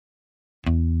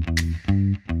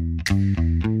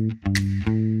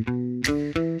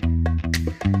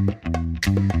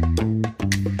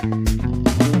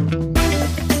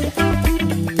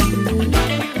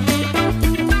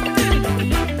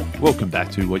Welcome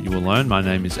back to What You Will Learn. My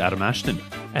name is Adam Ashton.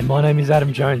 And my name is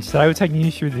Adam Jones. Today we're taking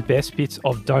you through the best bits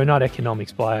of Doughnut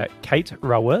Economics by Kate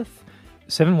Raworth.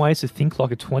 7 ways to think like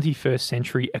a 21st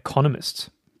century economist.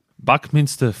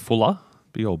 Buckminster Fuller,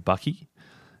 big old Bucky,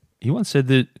 he once said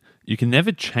that you can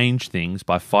never change things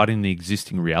by fighting the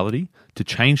existing reality. To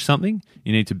change something,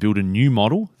 you need to build a new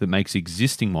model that makes the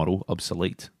existing model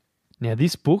obsolete. Now,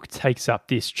 this book takes up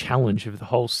this challenge of the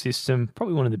whole system,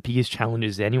 probably one of the biggest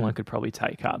challenges anyone could probably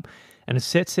take up. And it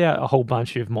sets out a whole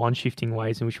bunch of mind-shifting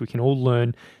ways in which we can all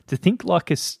learn to think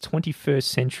like a 21st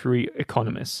century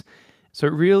economist. So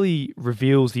it really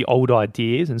reveals the old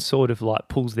ideas and sort of like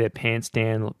pulls their pants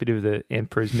down, a bit of the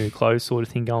emperor's new clothes sort of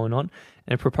thing going on,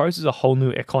 and it proposes a whole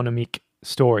new economic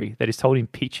story that is told in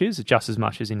pictures just as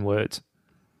much as in words.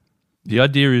 The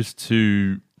idea is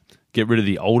to get rid of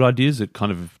the old ideas that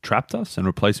kind of trapped us and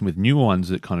replace them with new ones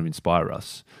that kind of inspire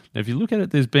us. Now, if you look at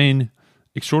it, there's been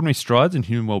extraordinary strides in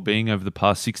human well-being over the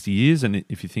past 60 years. And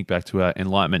if you think back to our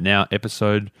Enlightenment Now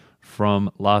episode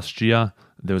from last year,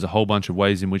 there was a whole bunch of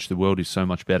ways in which the world is so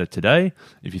much better today.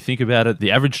 If you think about it,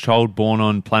 the average child born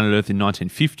on planet Earth in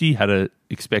 1950 had a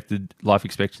expected life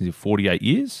expectancy of 48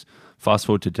 years. Fast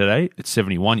forward to today, it's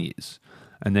 71 years.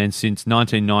 And then since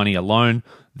 1990 alone,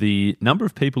 the number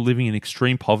of people living in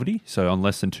extreme poverty, so on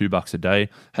less than $2 a day,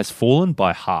 has fallen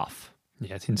by half.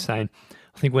 Yeah, it's insane.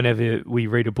 I think whenever we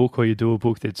read a book or you do a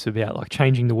book that's about like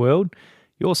changing the world,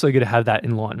 you also got to have that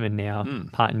Enlightenment Now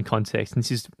part in context. And this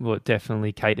is what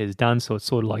definitely Kate has done. So it's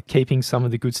sort of like keeping some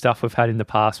of the good stuff we've had in the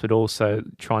past, but also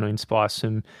trying to inspire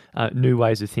some new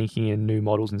ways of thinking and new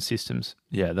models and systems.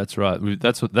 Yeah, that's right.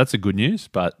 That's a good news,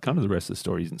 but kind of the rest of the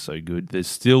story isn't so good. There's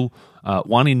still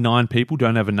 1 in 9 people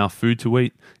don't have enough food to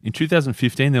eat. In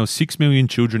 2015, there were 6 million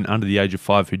children under the age of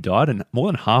 5 who died, and more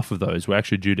than half of those were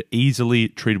actually due to easily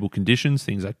treatable conditions,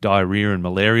 things like diarrhea and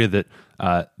malaria that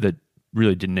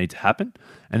really didn't need to happen.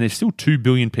 And there's still 2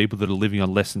 billion people that are living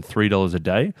on less than $3 a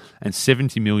day and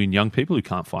 70 million young people who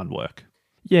can't find work.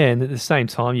 Yeah, and at the same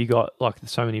time, you got like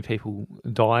so many people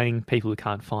dying, people who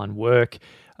can't find work,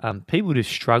 people just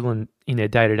struggling in their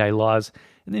day-to-day lives.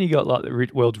 And then you got like the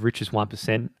world's richest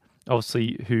 1%,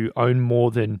 obviously, who own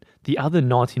more than the other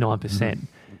 99%.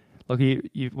 Like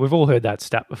we've all heard that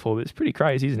stat before, but it's pretty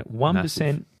crazy, isn't it? 1%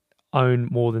 Massive. Own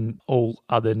more than all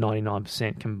other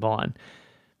 99% combined.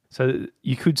 So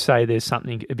you could say there's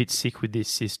something a bit sick with this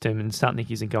system and something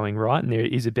isn't going right, and there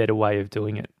is a better way of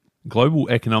doing it. Global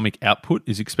economic output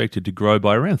is expected to grow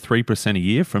by around 3% a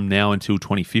year from now until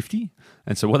 2050.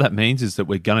 And so what that means is that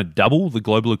we're going to double the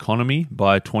global economy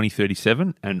by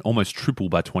 2037 and almost triple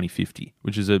by 2050,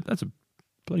 which is that's a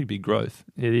bloody big growth.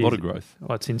 It is. A lot of growth.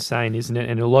 Well, it's insane, isn't it?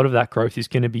 And a lot of that growth is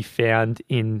going to be found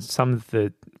in some of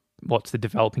the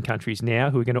developing countries now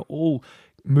who are going to all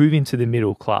move into the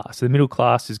middle class. So the middle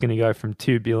class is going to go from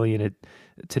 2 billion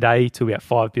today to about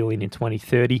 5 billion in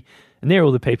 2030. And they're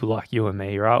all the people like you and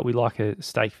me, right? We like a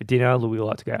steak for dinner. We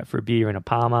like to go out for a beer in a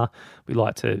Palmer. We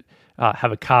like to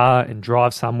have a car and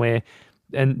drive somewhere.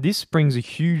 And this brings a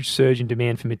huge surge in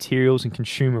demand for materials and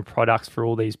consumer products for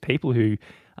all these people who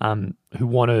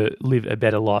want to live a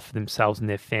better life for themselves and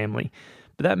their family.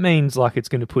 But that means like it's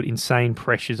going to put insane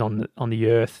pressures on the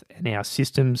earth and our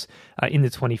systems in the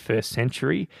 21st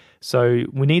century. So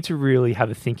we need to really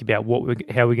have a think about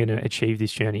how we're going to achieve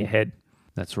this journey ahead.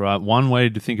 That's right. One way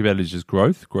to think about it is just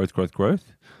growth.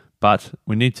 But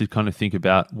we need to kind of think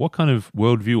about what kind of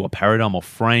worldview or paradigm or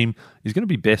frame is going to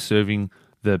be best serving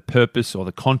the purpose or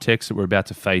the context that we're about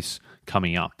to face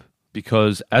coming up.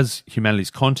 Because as humanity's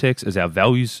context, as our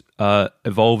values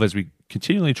evolve, as we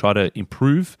continually try to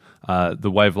improve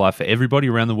the way of life for everybody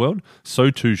around the world, so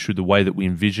too should the way that we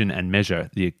envision and measure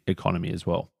the economy as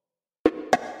well.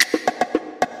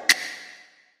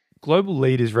 Global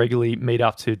leaders regularly meet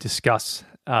up to discuss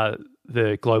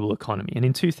the global economy. And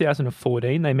in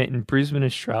 2014, they met in Brisbane,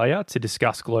 Australia to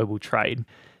discuss global trade.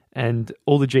 And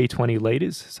all the G20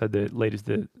 leaders, so the leaders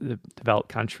of the developed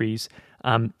countries,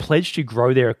 pledged to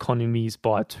grow their economies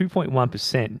by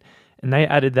 2.1%. And they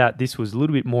added that this was a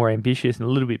little bit more ambitious and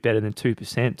a little bit better than 2%.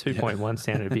 2.1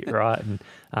 sounded a bit right.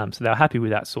 And so they were happy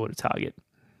with that sort of target.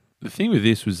 The thing with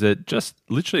this was that just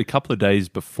literally a couple of days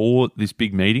before this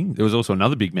big meeting, there was also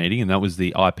another big meeting, and that was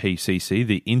the IPCC,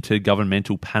 the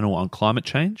Intergovernmental Panel on Climate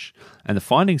Change. And the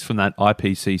findings from that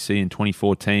IPCC in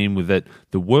 2014 were that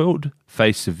the world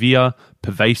faced severe,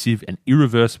 pervasive, and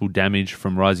irreversible damage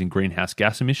from rising greenhouse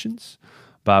gas emissions.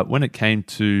 But when it came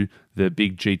to the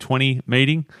big G20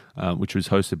 meeting, which was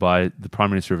hosted by the Prime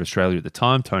Minister of Australia at the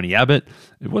time, Tony Abbott,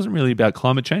 it wasn't really about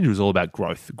climate change. It was all about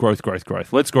growth.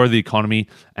 Let's grow the economy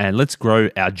and let's grow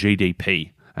our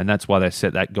GDP. And that's why they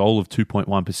set that goal of 2.1%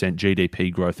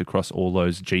 GDP growth across all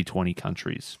those G20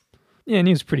 countries. Yeah, and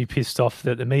he was pretty pissed off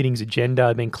that the meeting's agenda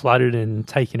had been cluttered and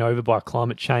taken over by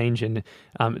climate change, and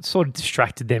it sort of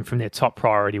distracted them from their top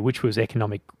priority, which was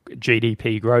economic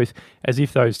GDP growth, as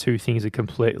if those two things are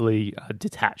completely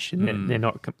detached and they're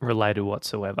not related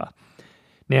whatsoever.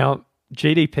 Now,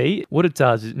 GDP, what it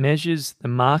does is it measures the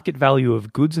market value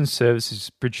of goods and services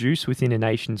produced within a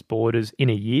nation's borders in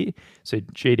a year, so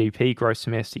GDP, gross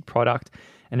domestic product,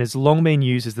 and has long been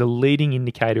used as the leading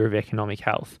indicator of economic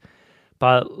health.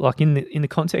 But like in the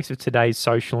context of today's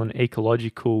social and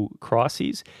ecological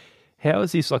crises, how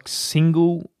is this like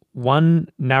single one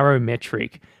narrow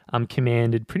metric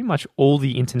commanded pretty much all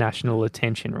the international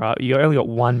attention, right? You only got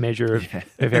one measure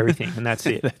of everything, and that's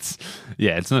it.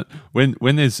 It's not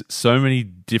when there's so many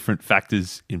different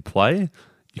factors in play,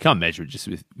 you can't measure it just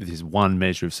with this one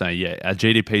measure of saying, our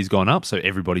GDP's gone up, so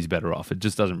everybody's better off. It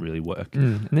just doesn't really work.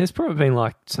 And there's probably been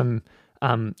like some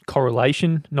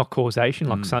correlation, not causation.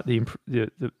 Like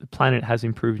the planet has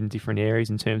improved in different areas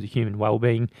in terms of human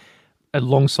well-being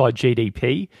alongside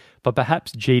GDP, but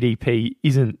perhaps GDP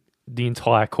isn't the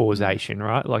entire causation,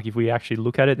 right? Like if we actually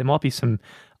look at it, there might be some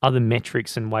other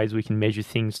metrics and ways we can measure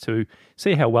things to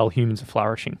see how well humans are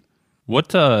flourishing. What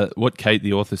Kate,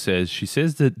 the author, says, she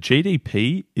says that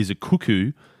GDP is a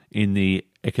cuckoo in the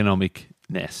economic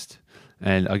nest.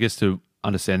 And I guess to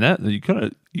understand that, you got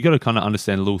to kind of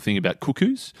understand a little thing about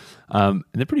cuckoos. And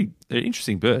they're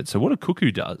interesting birds. So what a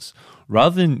cuckoo does,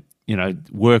 rather than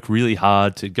work really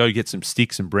hard to go get some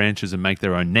sticks and branches and make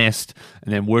their own nest,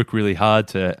 and then work really hard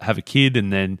to have a kid,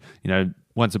 and then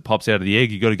once it pops out of the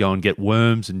egg, you got to go and get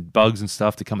worms and bugs and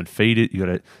stuff to come and feed it. You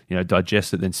got to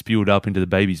digest it, then spew it up into the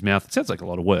baby's mouth. It sounds like a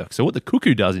lot of work. So what the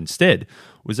cuckoo does instead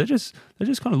was they just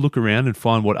kind of look around and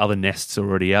find what other nests are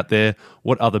already out there,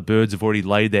 what other birds have already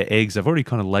laid their eggs. They've already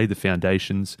kind of laid the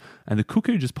foundations, and the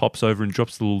cuckoo just pops over and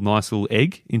drops a nice little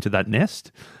egg into that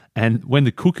nest. And when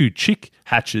the cuckoo chick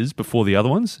hatches before the other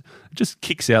ones, it just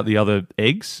kicks out the other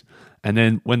eggs. And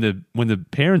then when the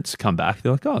parents come back,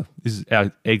 they're like, oh, this is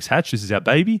our eggs hatched, this is our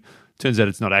baby. Turns out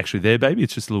it's not actually their baby,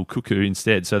 it's just a little cuckoo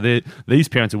instead. So these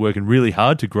parents are working really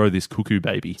hard to grow this cuckoo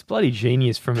baby. It's bloody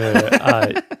genius from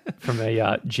a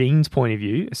genes point of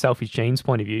view, a selfish genes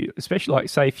point of view, especially like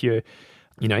say if you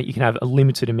can have a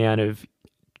limited amount of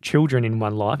children in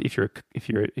one life if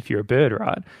you're a bird,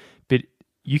 right? But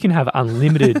you can have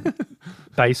unlimited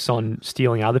based on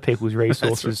stealing other people's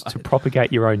resources to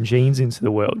propagate your own genes into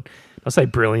the world. I say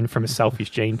brilliant from a selfish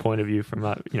gene point of view from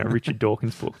Richard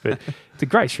Dawkins' book, but it's a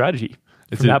great strategy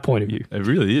from that point of view. It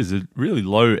really is. It's really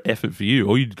low effort for you.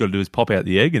 All you've got to do is pop out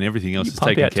the egg and everything else is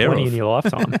taken care of. You pump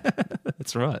out 20 in your lifetime.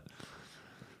 That's right.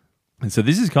 And so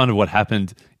this is kind of what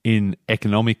happened in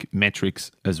economic metrics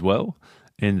as well,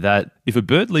 in that if a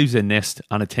bird leaves their nest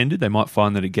unattended, they might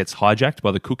find that it gets hijacked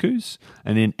by the cuckoos.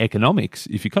 And in economics,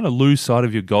 if you kind of lose sight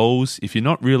of your goals, if you're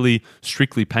not really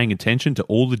strictly paying attention to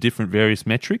all the different various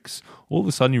metrics, all of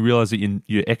a sudden you realize that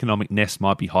your economic nest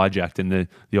might be hijacked and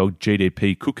the old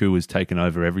GDP cuckoo has taken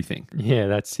over everything. Yeah,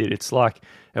 that's it. It's like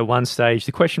at one stage,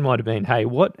 the question might have been, hey,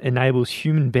 what enables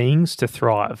human beings to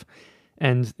thrive?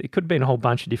 And it could have been a whole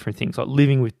bunch of different things like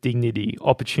living with dignity,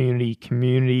 opportunity,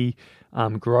 community,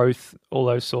 growth, all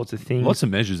those sorts of things. Lots of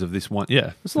measures of this one,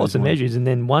 yeah. There's lots of measures. And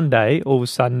then one day, all of a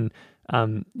sudden,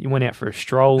 you went out for a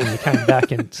stroll and you came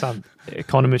back and some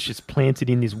economist just planted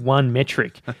in this one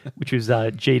metric, which was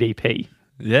GDP.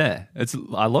 Yeah, it's a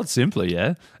lot simpler,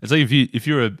 yeah. It's like if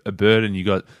you're a bird and you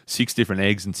got 6 different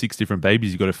eggs and 6 different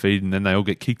babies you got to feed, and then they all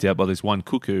get kicked out by this one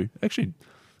cuckoo, actually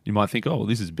you might think, oh, well,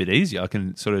 this is a bit easier. I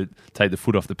can sort of take the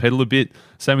foot off the pedal a bit.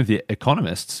 Same with the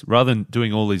economists. Rather than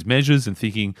doing all these measures and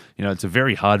thinking, it's a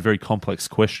very hard, very complex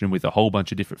question with a whole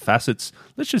bunch of different facets,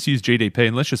 let's just use GDP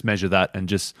and let's just measure that, and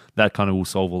just that kind of will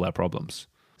solve all our problems.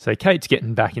 So Kate's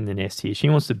getting back in the nest here. She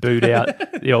wants to boot out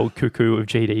the old cuckoo of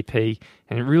GDP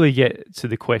and really get to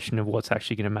the question of what's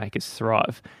actually going to make us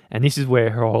thrive. And this is where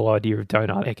her whole idea of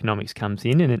Doughnut Economics comes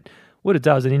in. And what it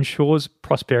does, it ensures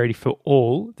prosperity for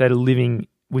all that are living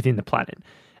within the planet.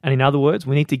 And in other words,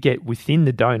 we need to get within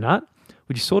the donut,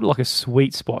 which is sort of like a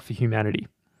sweet spot for humanity.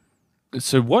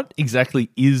 So what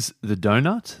exactly is the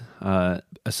donut?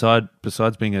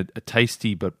 Besides being a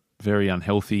tasty but very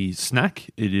unhealthy snack,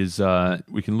 it is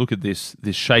we can look at this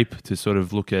shape to sort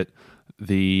of look at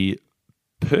the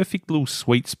perfect little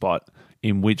sweet spot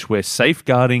in which we're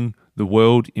safeguarding the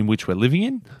world in which we're living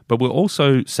in, but we're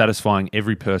also satisfying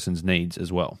every person's needs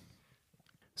as well.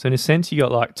 So in a sense, you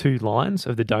got like 2 lines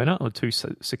of the donut, or 2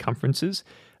 circumferences,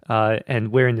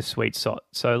 and we're in the sweet spot.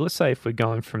 So let's say if we're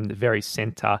going from the very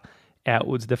center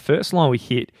outwards, the first line we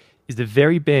hit is the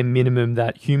very bare minimum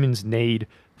that humans need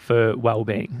for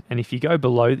well-being. And if you go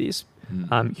below this,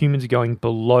 humans are going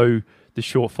below the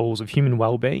shortfalls of human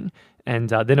well-being, and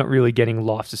they're not really getting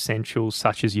life's essentials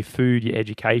such as your food, your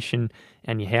education,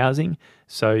 and your housing.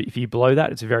 So if you're below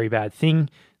that, it's a very bad thing.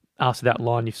 After that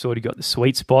line, you've sort of got the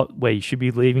sweet spot where you should be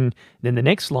living. Then the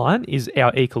next line is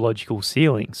our ecological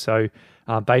ceiling. So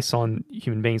based on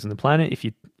human beings on the planet, if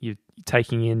you're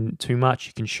taking in too much,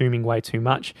 you're consuming way too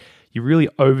much, you're really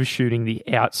overshooting the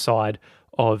outside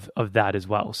of that as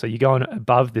well. So you're going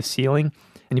above the ceiling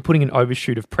and you're putting an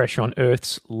overshoot of pressure on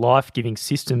Earth's life-giving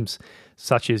systems,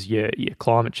 such as your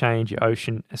climate change, your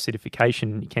ocean acidification,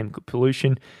 and your chemical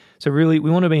pollution. So really, we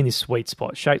want to be in this sweet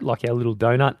spot, shaped like our little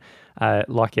donut,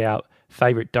 like our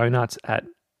favourite donuts at...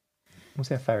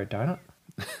 What's our favourite donut?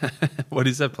 What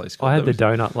is that place called? I had the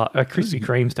donut, Krispy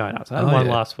Kreme's donuts. I had one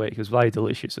last week. It was very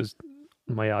delicious. It was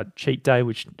my cheat day,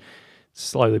 which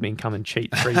slowly been coming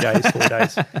cheat 3 days, 4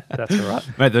 days. That's all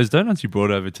right. Mate, those donuts you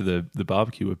brought over to the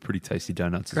barbecue were pretty tasty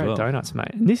donuts Great as well. Great donuts,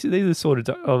 mate. And these are the sort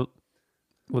of...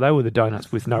 well, they were the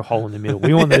donuts with no hole in the middle.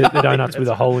 We want the donuts with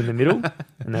a hole in the middle,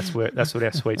 and that's what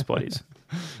our sweet spot is.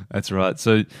 That's right.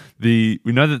 So we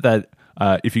know that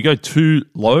if you go too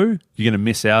low, you're going to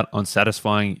miss out on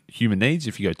satisfying human needs.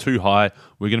 If you go too high,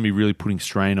 we're going to be really putting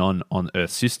strain on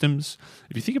Earth systems.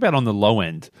 If you think about on the low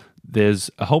end, there's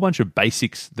a whole bunch of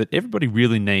basics that everybody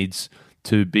really needs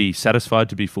to be satisfied,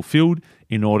 to be fulfilled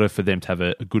in order for them to have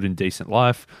a good and decent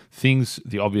life. Things,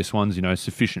 the obvious ones,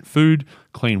 sufficient food,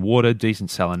 clean water, decent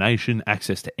salination,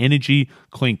 access to energy,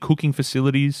 clean cooking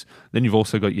facilities. Then you've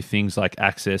also got your things like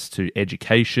access to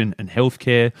education and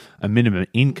healthcare, a minimum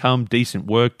income, decent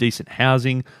work, decent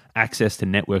housing, access to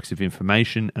networks of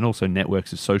information, and also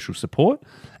networks of social support.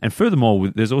 And furthermore,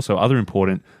 there's also other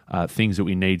important things that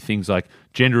we need, things like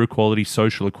gender equality,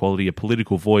 social equality, a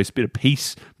political voice, bit of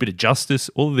peace, bit of justice.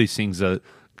 All of these things are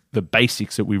the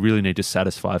basics that we really need to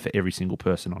satisfy for every single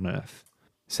person on Earth.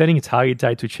 Setting a target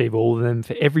date to achieve all of them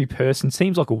for every person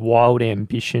seems like a wild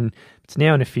ambition. It's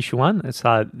now an official one. It's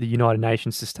the United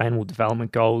Nations Sustainable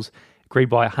Development Goals, agreed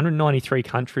by 193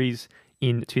 countries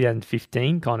in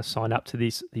 2015, kind of signed up to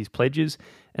these pledges,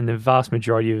 and the vast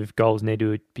majority of goals need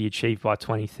to be achieved by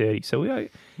 2030. So we're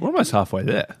almost halfway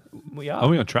there. We are. Are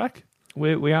we on track?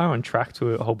 We are on track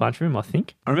to a whole bunch of them, I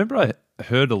think. I remember I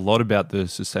heard a lot about the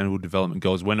Sustainable Development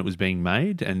Goals when it was being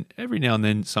made, and every now and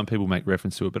then some people make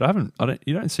reference to it, but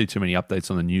you don't see too many updates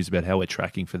on the news about how we're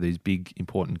tracking for these big,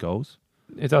 important goals.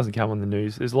 It doesn't come on the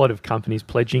news. There's a lot of companies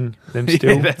pledging them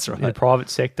still. Yeah, that's right. In the private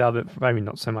sector, but maybe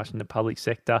not so much in the public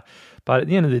sector. But at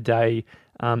the end of the day,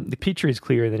 the picture is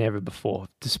clearer than ever before.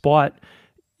 Despite,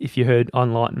 if you heard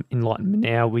on Enlightenment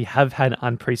Now, we have had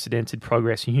unprecedented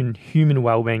progress in human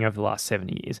well-being over the last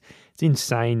 70 years. It's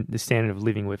insane, the standard of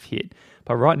living we've hit.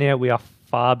 But right now, we are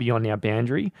far beyond our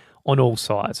boundary on all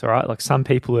sides, all right? Like some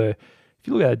people are, if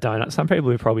you look at a donut, some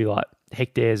people are probably like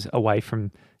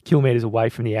kilometers away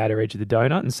from the outer edge of the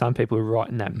donut, and some people are right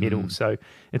in that middle. So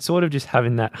it's sort of just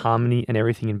having that harmony and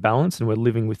everything in balance, and we're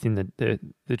living within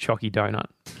the chalky donut.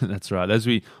 That's right. As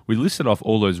we listed off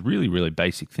all those really, really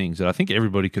basic things that I think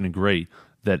everybody can agree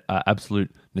that are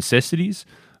absolute necessities,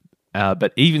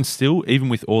 but even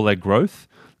with all that growth,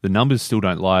 the numbers still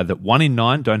don't lie, that 1 in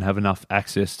 9 don't have enough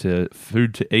access to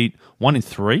food to eat. 1 in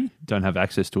 3 don't have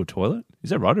access to a toilet.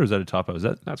 Is that right, or is that a typo?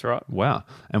 That's right. Wow.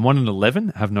 And 1 in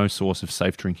 11 have no source of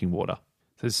safe drinking water.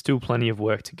 So there's still plenty of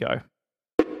work to go.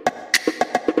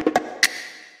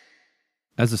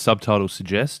 As the subtitle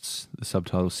suggests, the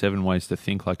subtitle 7 Ways to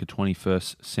Think Like a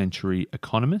 21st Century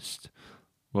Economist.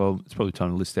 Well, it's probably time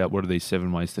to list out what are these 7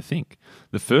 ways to think.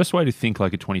 The first way to think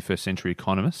like a 21st century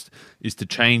economist is to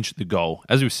change the goal.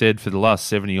 As we've said, for the last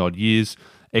 70 odd years,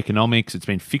 economics, it's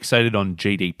been fixated on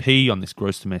GDP, on this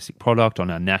gross domestic product, on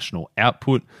our national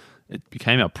output. It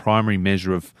became our primary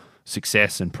measure of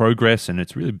success and progress, and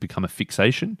it's really become a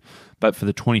fixation. But for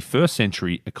the 21st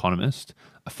century economist,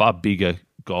 a far bigger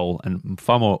goal and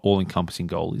far more all-encompassing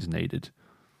goal is needed.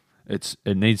 It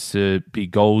needs to be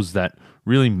goals that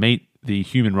really meet the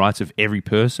human rights of every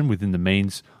person within the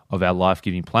means of our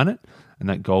life-giving planet. And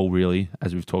that goal really,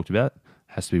 as we've talked about,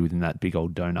 has to be within that big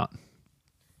old donut.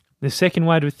 The second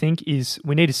way to think is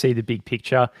we need to see the big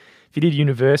picture. If you did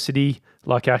university,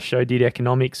 like Ashto did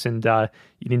economics, and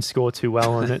you didn't score too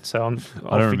well on it, so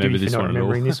I'll forgive you for not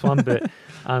remembering this one, but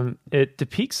it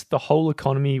depicts the whole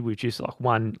economy, which is like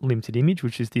one limited image,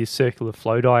 which is the circular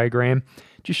flow diagram.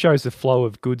 It just shows the flow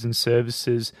of goods and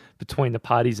services between the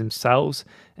parties themselves,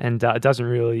 and it doesn't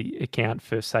really account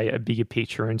for, say, a bigger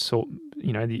picture and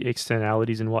the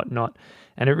externalities and whatnot.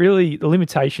 And the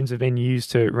limitations have been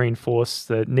used to reinforce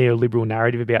the neoliberal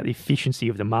narrative about the efficiency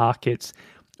of the markets,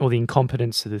 or the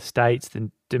incompetence of the states, the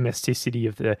domesticity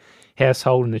of the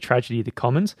household, and the tragedy of the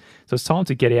commons. So it's time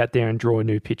to get out there and draw a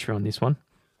new picture on this one.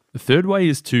 The third way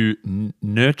is to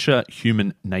nurture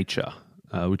human nature,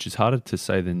 which is harder to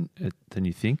say than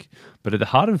you think. But at the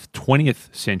heart of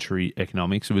 20th century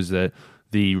economics, it was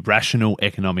the rational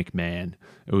economic man.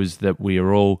 It was that we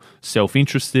are all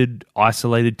self-interested,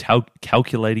 isolated,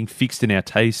 calculating, fixed in our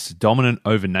tastes, dominant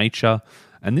over nature.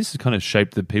 And this has kind of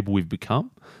shaped the people we've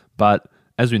become. But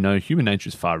as we know, human nature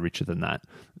is far richer than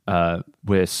that.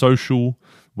 We're social,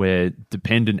 we're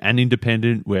dependent and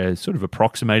independent, we're sort of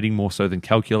approximating more so than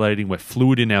calculating, we're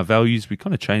fluid in our values, we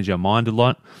kind of change our mind a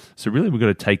lot. So really we've got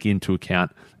to take into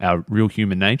account our real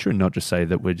human nature and not just say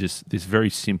that we're just this very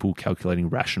simple, calculating,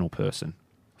 rational person.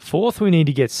 Fourth, we need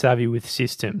to get savvy with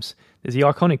systems. There's the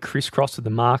iconic crisscross of the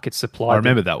market supply. I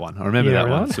remember that one.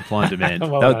 One. Supply and demand.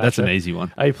 That's an easy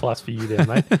one. A+ for you there,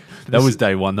 mate. That was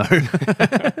day one, though.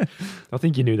 I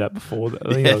think you knew that before.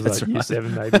 I think that was like year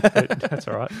 7, maybe. But that's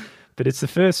all right. But it's the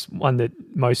first one that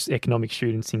most economic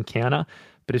students encounter.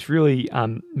 But it's really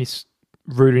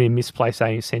rooted in misplaced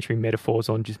 18th century metaphors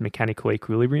on just mechanical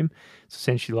equilibrium. It's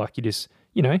essentially like you just,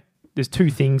 there's two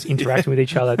things interacting with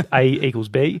each other, A equals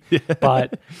B,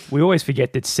 but we always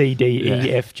forget that C, D,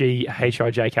 E, F, G, H,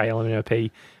 I, J, K, L, M, N, O, P,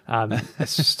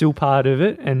 it's still part of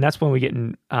it, and that's when we're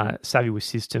getting savvy with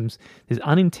systems. There's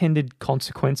unintended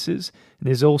consequences, and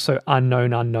there's also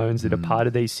unknown unknowns that are part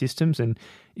of these systems, and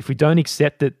if we don't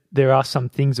accept that there are some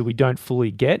things that we don't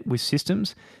fully get with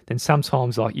systems, then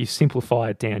sometimes like you simplify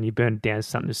it down, you burn it down to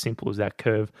something as simple as that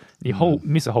curve, you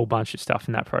miss a whole bunch of stuff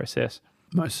in that process.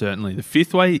 Most certainly. The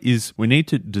fifth way is we need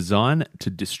to design to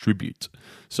distribute.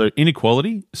 So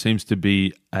inequality seems to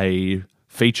be a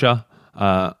feature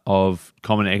of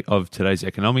today's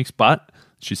economics, but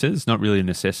she says it's not really a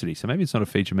necessity. So maybe it's not a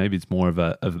feature. Maybe it's more of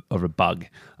a bug.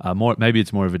 Maybe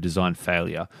it's more of a design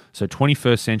failure. So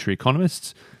 21st century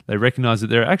economists, they recognize that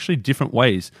there are actually different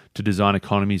ways to design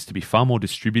economies to be far more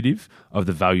distributive of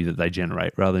the value that they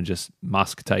generate, rather than just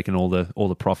Musk taking all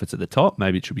the profits at the top.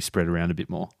 Maybe it should be spread around a bit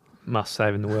more. Musk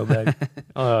saving the world, babe.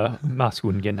 Musk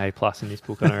wouldn't get an A+ in this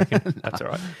book, I reckon. That's all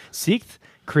right. Sixth,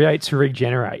 create to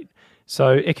regenerate.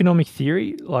 So economic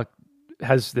theory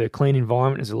has the clean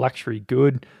environment as a luxury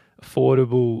good,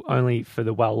 affordable only for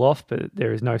the well-off, but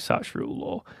there is no such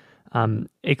rule law.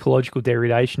 Ecological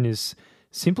degradation is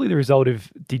simply the result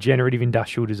of degenerative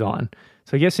industrial design.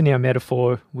 So I guess in our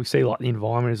metaphor, we see like the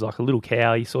environment is like a little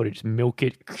cow. You sort of just milk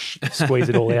it, squeeze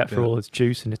it all out for all its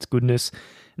juice and its goodness.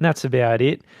 And that's about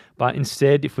it. But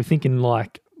instead, if we're thinking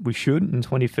like we should in the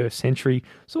 21st century,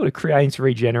 sort of creating to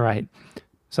regenerate.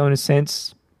 So in a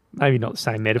sense, maybe not the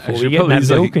same metaphor. You get that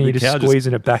milk and you're just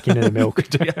squeezing it back into the milk.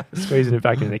 Squeezing it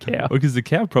back into the cow. Because the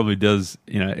cow probably does,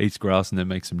 eats grass and then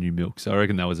makes some new milk. So I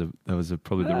reckon that was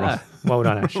probably the wrong. Well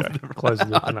done, Ashto. Close the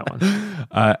loop on that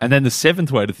one. And then the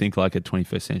seventh way to think like a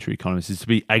 21st century economist is to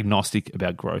be agnostic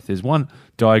about growth. There's one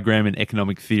diagram in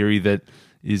economic theory that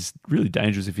is really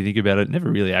dangerous if you think about it. It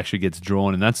never really actually gets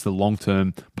drawn, and that's the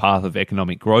long-term path of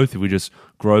economic growth. If we just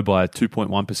grow by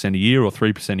 2.1% a year or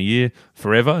 3% a year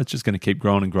forever, it's just going to keep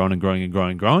growing and growing and growing and growing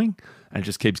and growing, and it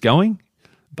just keeps going.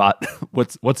 But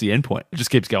what's the end point? It just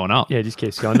keeps going up. Yeah, it just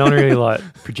keeps going. No one really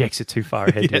projects it too far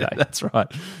ahead, do they? That's right.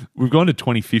 We've gone to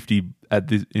 2050 at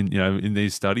this, in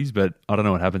these studies, but I don't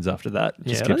know what happens after that. It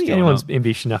just I don't think anyone's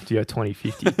ambitious enough to go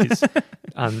 2050 because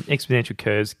exponential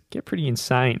curves get pretty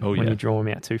insane when you draw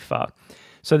them out too far.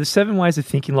 So the 7 ways of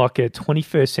thinking like a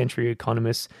 21st century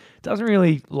economist doesn't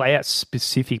really lay out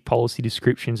specific policy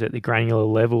descriptions at the granular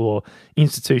level or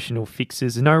institutional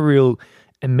fixes. There's no real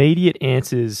immediate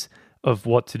answers of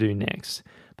what to do next.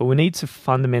 But we need to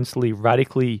fundamentally,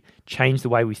 radically change the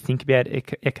way we think about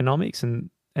economics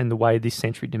and the way this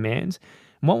century demands.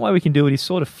 And one way we can do it is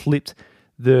sort of flipped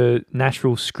the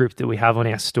natural script that we have on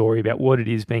our story about what it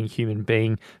is being human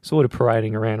being, sort of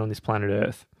parading around on this planet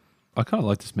Earth. I kind of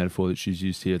like this metaphor that she's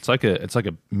used here. It's like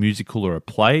a musical or a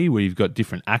play where you've got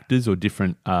different actors or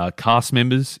different cast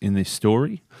members in this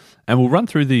story. And we'll run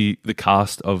through the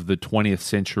cast of the 20th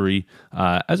century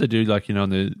as I do,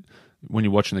 when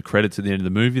you're watching the credits at the end of the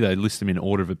movie, they list them in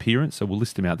order of appearance. So we'll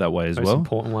list them out that way as well. The most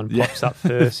important one pops up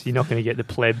first. You're not going to get the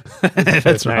pleb.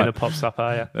 That's right. That pops up,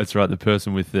 are you? That's right. The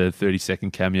person with the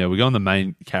 30-second cameo. We're going the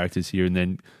main characters here and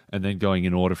then going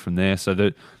in order from there. So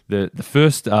the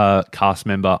first cast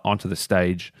member onto the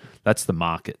stage, that's the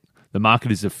market. The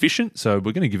market is efficient, so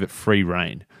we're going to give it free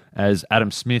rein. As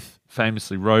Adam Smith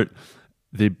famously wrote,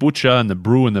 the butcher and the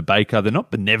brewer and the baker, they're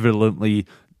not benevolently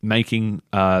making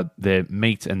their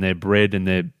meat and their bread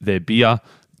and their beer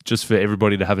just for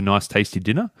everybody to have a nice tasty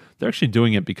dinner. They're actually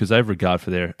doing it because they have regard for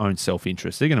their own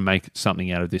self-interest. They're going to make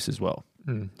something out of this as well.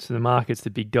 So the market's the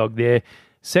big dog there.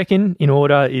 Second in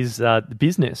order is the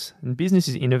business. And business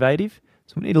is innovative.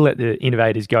 So we need to let the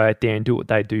innovators go out there and do what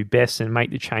they do best and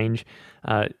make the change,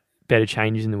 better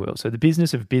changes in the world. So the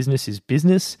business of business is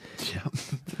business. Yeah.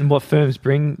 And what firms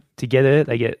bring together,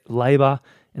 they get labour,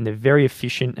 and they're very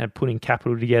efficient at putting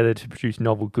capital together to produce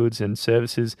novel goods and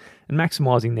services and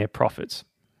maximising their profits.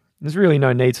 There's really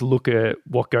no need to look at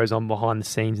what goes on behind the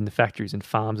scenes in the factories and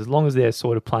farms, as long as they're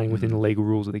sort of playing within the legal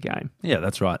rules of the game. Yeah,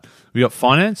 that's right. We got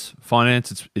finance.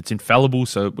 Finance, it's infallible,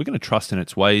 so we're going to trust in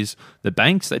its ways. The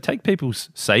banks, they take people's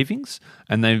savings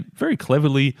and they very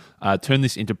cleverly turn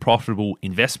this into profitable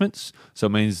investments. So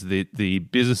it means the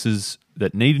businesses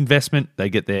that need investment, they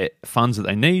get their funds that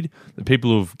they need. The people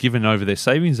who have given over their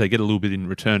savings, they get a little bit in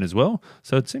return as well.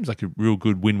 So it seems like a real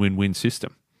good win-win-win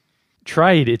system.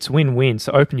 Trade, it's win-win.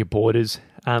 So open your borders.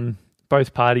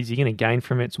 Both parties, you're going to gain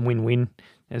from it. It's win-win,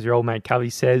 as your old mate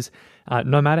Covey says,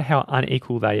 no matter how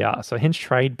unequal they are. So hence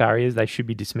trade barriers, they should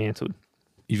be dismantled.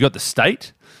 You've got the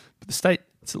state, but the state,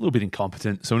 it's a little bit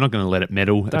incompetent, so we're not going to let it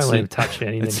meddle. Don't let it touch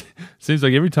anything. It seems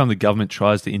like every time the government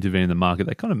tries to intervene in the market,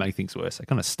 they kind of make things worse. They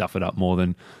kind of stuff it up more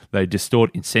than they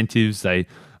distort incentives. They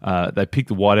pick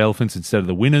the white elephants instead of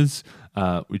the winners,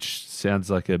 which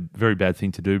sounds like a very bad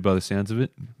thing to do by the sounds of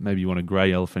it. Maybe you want a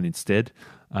grey elephant instead.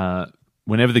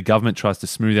 Whenever the government tries to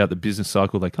smooth out the business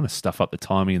cycle, they kind of stuff up the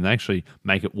timing and they actually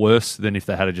make it worse than if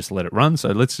they had to just let it run. So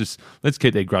let's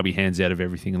keep their grubby hands out of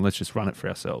everything and let's just run it for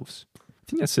ourselves.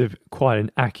 I think that's quite an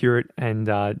accurate and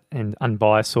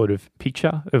unbiased sort of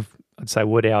picture of, I'd say,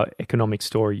 what our economic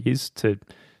story is to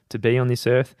be on this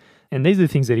earth. And these are the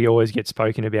things that he always gets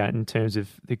spoken about in terms of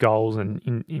the goals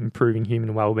and improving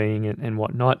human well-being and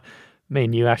whatnot. Me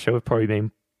and you, Ashto, have probably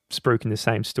been spruiking the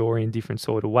same story in different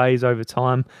sort of ways over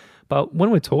time. But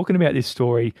when we're talking about this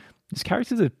story, these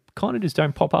characters are kind of just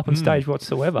don't pop up on stage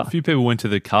whatsoever. A few people went to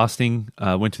the casting,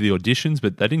 went to the auditions,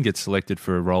 but they didn't get selected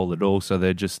for a role at all. So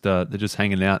they're just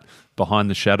hanging out behind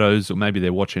the shadows, or maybe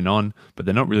they're watching on, but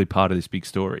they're not really part of this big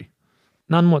story.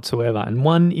 None whatsoever. And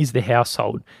one is the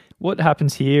household. What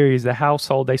happens here is the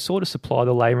household, they sort of supply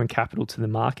the labour and capital to the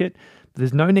market. But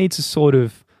there's no need to sort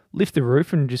of lift the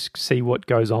roof and just see what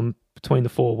goes on between the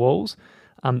four walls.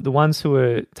 The ones who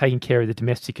are taking care of the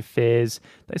domestic affairs,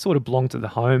 they sort of belong to the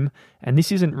home. And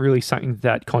this isn't really something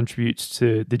that contributes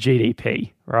to the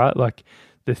GDP, right? Like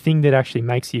the thing that actually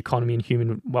makes the economy and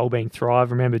human well-being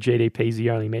thrive. Remember, GDP is the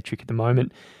only metric at the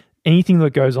moment. Anything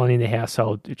that goes on in the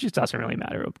household, it just doesn't really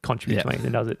matter or contribute to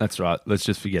anything, does it? That's right. Let's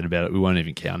just forget about it. We won't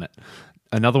even count it.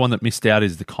 Another one that missed out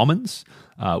is the commons,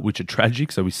 which are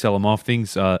tragic. So we sell them off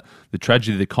things. The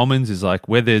tragedy of the commons is like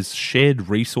where there's shared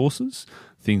resources,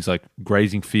 things like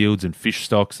grazing fields and fish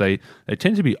stocks, they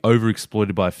tend to be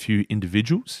overexploited by a few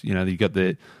individuals. You know, you've got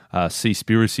the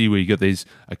seaspiracy where you've got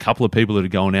a couple of people that are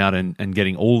going out and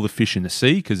getting all the fish in the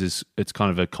sea because it's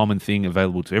kind of a common thing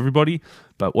available to everybody.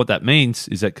 But what that means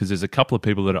is that because there's a couple of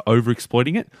people that are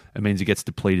overexploiting it, it means it gets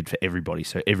depleted for everybody.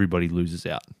 So everybody loses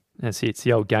out. That's it. It's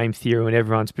the old game theory when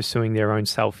everyone's pursuing their own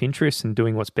self-interest and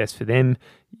doing what's best for them.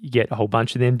 You get a whole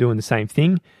bunch of them doing the same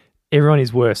thing. Everyone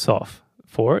is worse off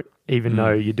for it, even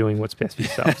though you're doing what's best for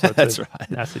yourself. So That's right.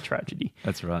 That's a tragedy.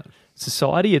 That's right.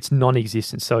 Society, it's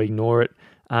non-existent, so ignore it.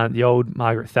 The old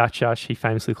Margaret Thatcher, she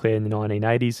famously declared in the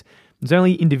 1980s, there's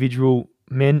only individual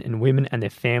men and women and their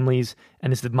families,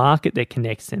 and it's the market that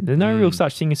connects them. There's no real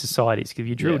such thing as societies, because if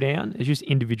you drill down, it's just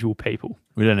individual people.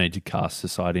 We don't need to cast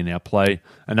society in our play.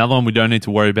 Another one we don't need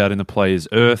to worry about in the play is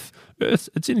Earth. Earth,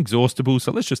 it's inexhaustible,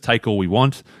 so let's just take all we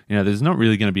want. You know, there's not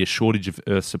really going to be a shortage of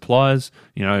Earth supplies.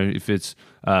 You know, if it's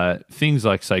things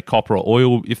like, say, copper or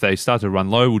oil, if they start to run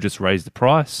low, we'll just raise the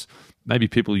price. Maybe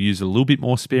people use it a little bit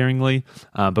more sparingly,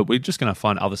 but we're just going to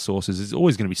find other sources. There's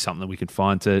always going to be something that we can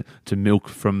find to milk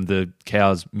from the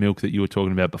cow's milk that you were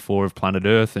talking about before of planet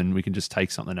Earth, and we can just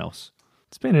take something else.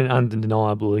 It's been an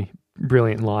undeniably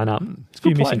brilliant lineup. It's a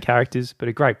few missing characters, but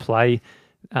a great play.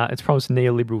 It's promised a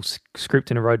neoliberal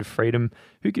script and a road to freedom.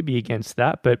 Who could be against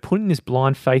that? But putting this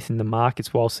blind faith in the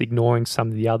markets whilst ignoring some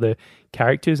of the other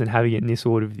characters and having it in this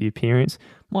order of the appearance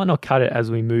might not cut it as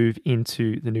we move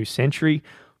into the new century.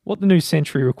 What the new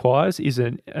century requires is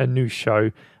a new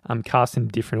show cast in a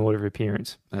different order of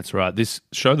appearance. That's right. This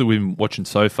show that we've been watching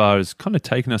so far has kind of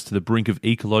taken us to the brink of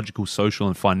ecological, social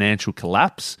and financial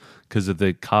collapse because of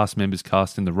the cast members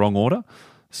cast in the wrong order.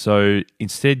 So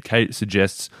instead, Kate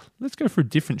suggests, let's go for a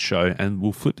different show and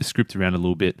we'll flip the script around a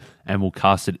little bit and we'll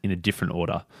cast it in a different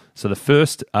order. So the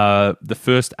first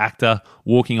actor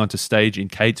walking onto stage in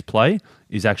Kate's play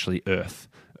is actually Earth.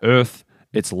 Earth,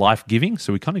 it's life-giving,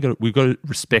 so we've got to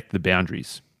respect the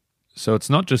boundaries. So it's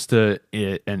not just an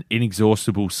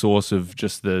inexhaustible source of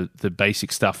just the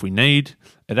basic stuff we need.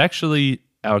 It actually,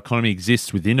 our economy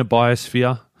exists within a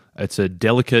biosphere. It's a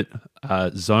delicate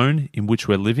zone in which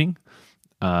we're living.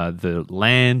 The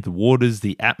land, the waters,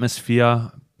 the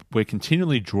atmosphere, we're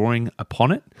continually drawing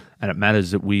upon it, and it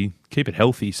matters that we keep it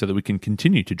healthy so that we can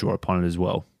continue to draw upon it as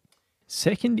well.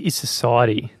 Second is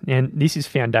society, and this is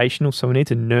foundational, so we need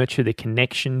to nurture the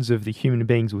connections of the human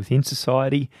beings within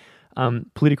society.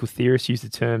 Political theorists use the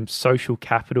term social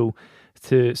capital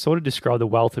to sort of describe the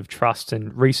wealth of trust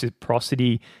and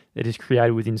reciprocity that is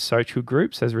created within social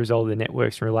groups as a result of the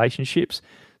networks and relationships.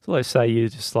 So let's say you're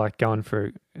just like going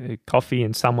for a coffee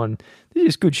and there's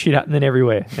just good shit happening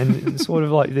everywhere. And sort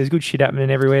of like there's good shit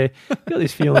happening everywhere. You've got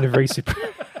this feeling of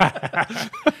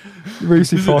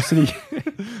reciprocity.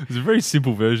 It's a very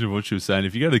simple version of what she was saying.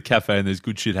 If you go to the cafe and there's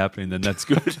good shit happening, then that's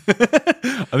good.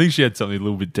 I think she had something a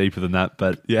little bit deeper than that,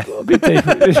 but yeah. A bit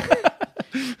deeper.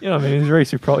 You know what I mean? It's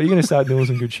reciprocity. You're going to start doing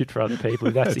some good shit for other people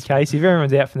if that's the case. If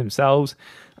everyone's out for themselves,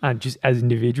 just as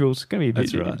individuals, it's going to be a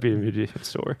bit of a different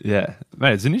story. Yeah.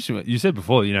 Mate, it's an interesting. You said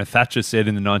before, Thatcher said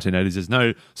in the 1980s, there's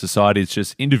no society, it's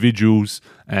just individuals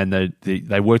and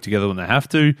they work together when they have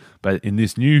to. But in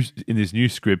this new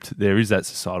script, there is that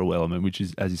societal element, which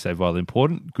is, as you say, vitally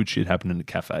important. Good shit happening at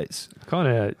cafes. Kind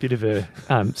of a bit of a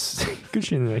good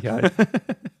shit in the cafe.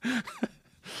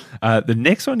 The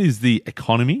next one is the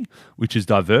economy, which is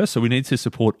diverse. So we need to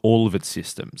support all of its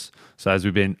systems. So as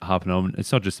we've been harping on,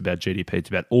 it's not just about GDP, it's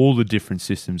about all the different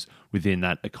systems within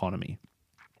that economy.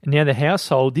 And now the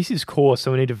household, this is core,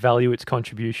 so we need to value its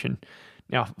contribution.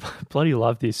 Now, I bloody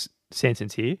love this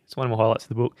sentence here. It's one of my highlights of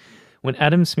the book. When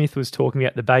Adam Smith was talking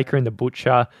about the baker and the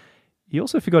butcher, he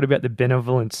also forgot about the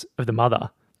benevolence of the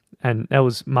mother. And that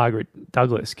was Margaret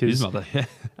Douglas. His mother, yeah.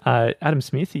 Adam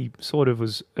Smith, he sort of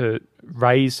was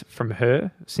raised from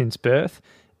her since birth.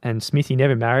 And Smith, he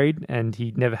never married and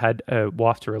he never had a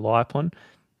wife to rely upon.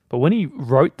 But when he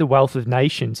wrote The Wealth of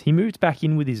Nations, he moved back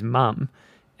in with his mum.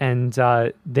 And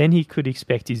then he could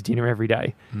expect his dinner every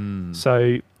day.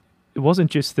 So it wasn't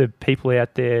just the people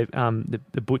out there,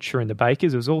 the butcher and the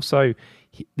bakers. It was also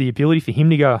the ability for him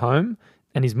to go home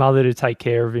and his mother to take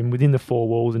care of him within the four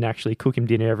walls and actually cook him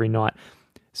dinner every night,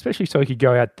 especially so he could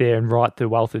go out there and write The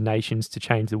Wealth of Nations to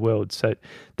change the world. So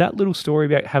that little story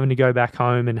about having to go back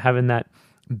home and having that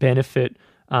benefit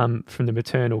from the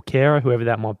maternal carer, whoever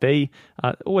that might be,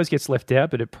 always gets left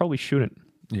out, but it probably shouldn't.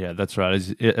 Yeah, that's right.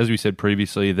 As we said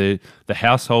previously, the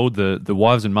household, the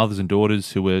wives and mothers and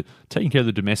daughters who were taking care of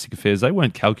the domestic affairs, they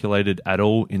weren't calculated at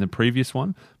all in the previous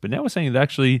one. But now we're saying that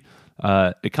actually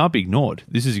it can't be ignored.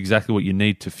 This is exactly what you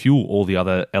need to fuel all the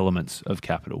other elements of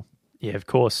capital. Yeah, of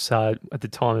course. At the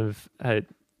time of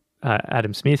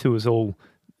Adam Smith, who was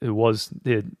always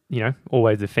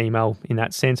the female in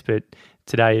that sense, but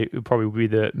today it would probably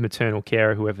be the maternal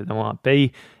carer, whoever they might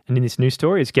be. And in this new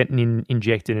story, it's getting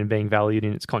injected and being valued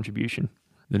in its contribution.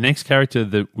 The next character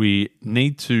that we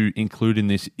need to include in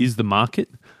this is the market,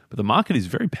 but the market is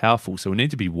very powerful, so we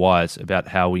need to be wise about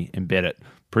how we embed it.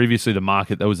 Previously, the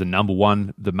market, that was the number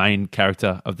one, the main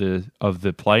character of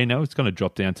the play. Now it's going to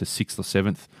drop down to 6th or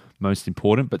 7th most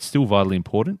important, but still vitally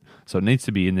important. So it needs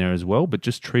to be in there as well, but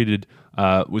just treated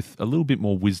with a little bit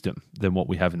more wisdom than what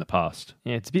we have in the past.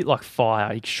 Yeah, it's a bit like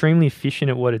fire, extremely efficient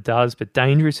at what it does, but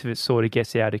dangerous if it sort of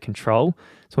gets out of control.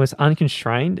 So when it's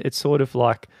unconstrained, it sort of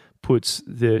like puts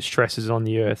the stresses on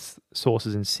the earth's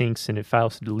sources and sinks, and it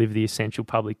fails to deliver the essential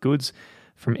public goods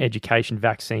from education,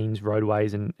 vaccines,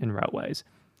 roadways, and railways.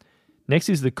 Next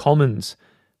is the commons,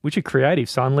 which are creative,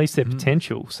 so unleash their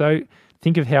potential. So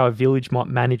think of how a village might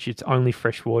manage its only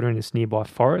fresh water in its nearby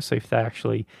forest. So if they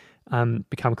actually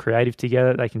become creative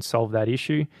together, they can solve that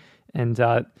issue. And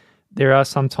there are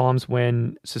some times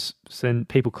when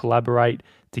people collaborate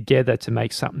together to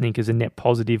make something as a net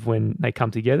positive when they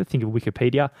come together. Think of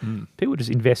Wikipedia. People just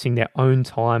investing their own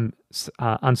time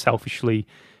unselfishly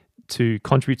to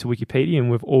contribute to Wikipedia, and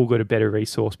we've all got a better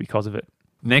resource because of it.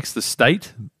 Next, the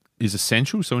state is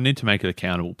essential, so we need to make it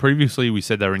accountable. Previously, we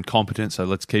said they were incompetent, so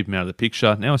let's keep them out of the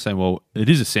picture. Now we're saying, well, it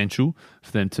is essential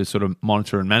for them to sort of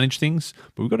monitor and manage things,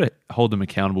 but we've got to hold them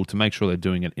accountable to make sure they're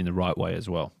doing it in the right way as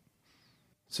well.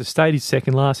 So state is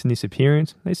second last in this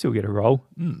appearance. They still get a role.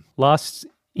 Last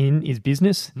in is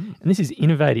business, and this is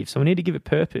innovative, so we need to give it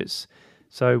purpose.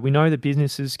 So we know that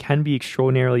businesses can be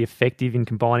extraordinarily effective in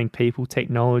combining people,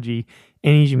 technology,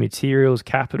 energy, materials,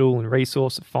 capital, and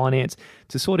resource finance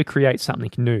to sort of create something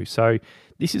new. So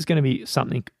this is going to be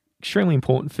something extremely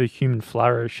important for human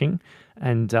flourishing,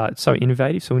 and it's so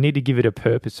innovative. So we need to give it a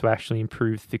purpose to actually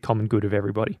improve the common good of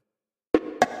everybody.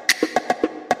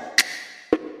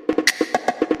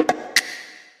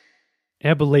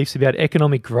 Our beliefs about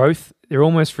economic growth, they're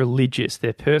almost religious.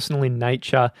 They're personal in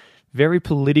nature, very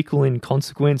political in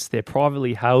consequence. They're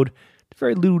privately held,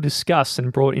 very little discussed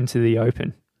and brought into the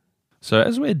open. So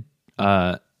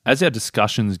as our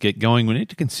discussions get going, we need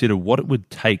to consider what it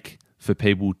would take for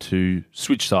people to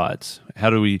switch sides. How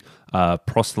do we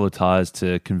proselytize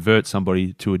to convert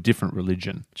somebody to a different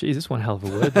religion? Geez, that's one hell of a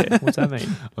word there. What's that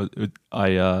mean?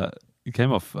 It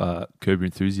came off Curb Your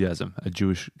Enthusiasm, a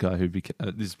Jewish guy who became...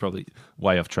 this is probably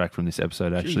way off track from this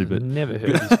episode, actually. Jeez, but I've never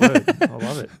heard this word. I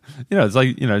love it. It's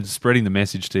like, spreading the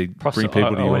message to bring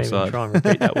people to your side. I won't even try and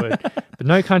repeat that word. But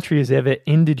no country has ever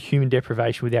ended human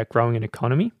deprivation without growing an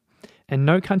economy. And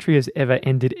no country has ever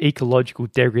ended ecological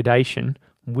degradation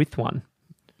with one.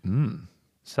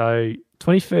 So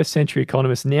 21st century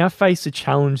economists now face a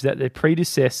challenge that their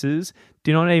predecessors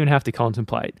do not even have to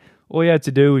contemplate. All you had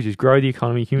to do was just grow the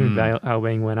economy, human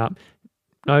well-being went up.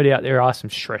 No doubt there are some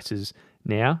stresses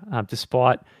now,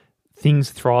 despite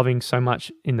things thriving so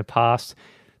much in the past.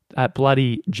 That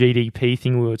bloody GDP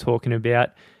thing we were talking about,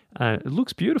 it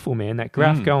looks beautiful, man. That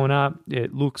graph going up,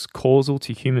 it looks causal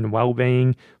to human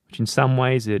well-being, which in some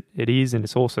ways it is, and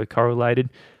it's also correlated.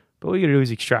 But all you got to do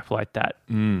is extrapolate that.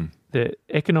 The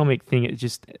economic thing, it's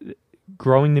just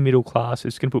growing the middle class.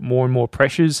 It's going to put more and more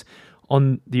pressures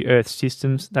on the Earth's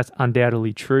systems. That's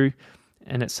undoubtedly true.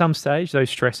 And at some stage, those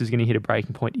stresses are going to hit a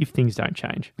breaking point if things don't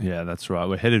change. Yeah, that's right.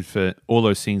 We're headed for all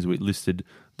those things we listed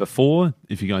before.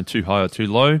 If you're going too high or too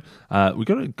low, we've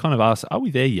got to kind of ask, are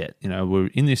we there yet? We're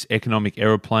in this economic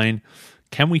aeroplane.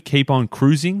 Can we keep on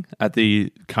cruising at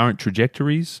the current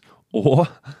trajectories, or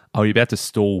are we about to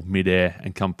stall midair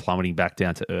and come plummeting back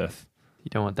down to Earth? You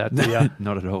don't want that, do you?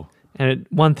 Not at all. And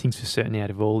one thing's for certain out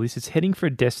of all this, it's heading for a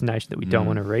destination that we don't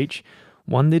want to reach,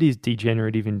 one that is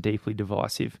degenerative and deeply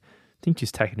divisive. I think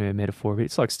just taking a metaphor of it,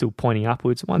 it's like still pointing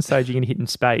upwards. At one stage, you're going to hit in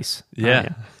space. Yeah.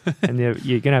 And you're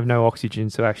going to have no oxygen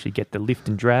to actually get the lift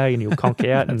and drag, and you'll conk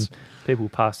out and people will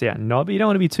pass out and nod. But you don't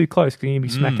want to be too close because you're going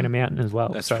to be smacking a mountain as well.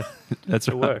 That's so right. That's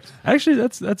it right. works. Actually,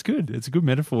 that's good. It's a good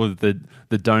metaphor, the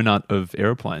donut of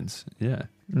aeroplanes. Yeah.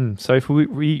 So if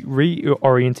we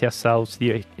reorient ourselves to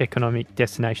the economic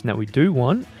destination that we do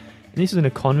want, and this is an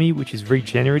economy which is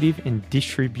regenerative and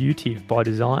distributive by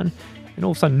design, and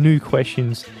also new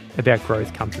questions about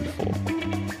growth come to the fore.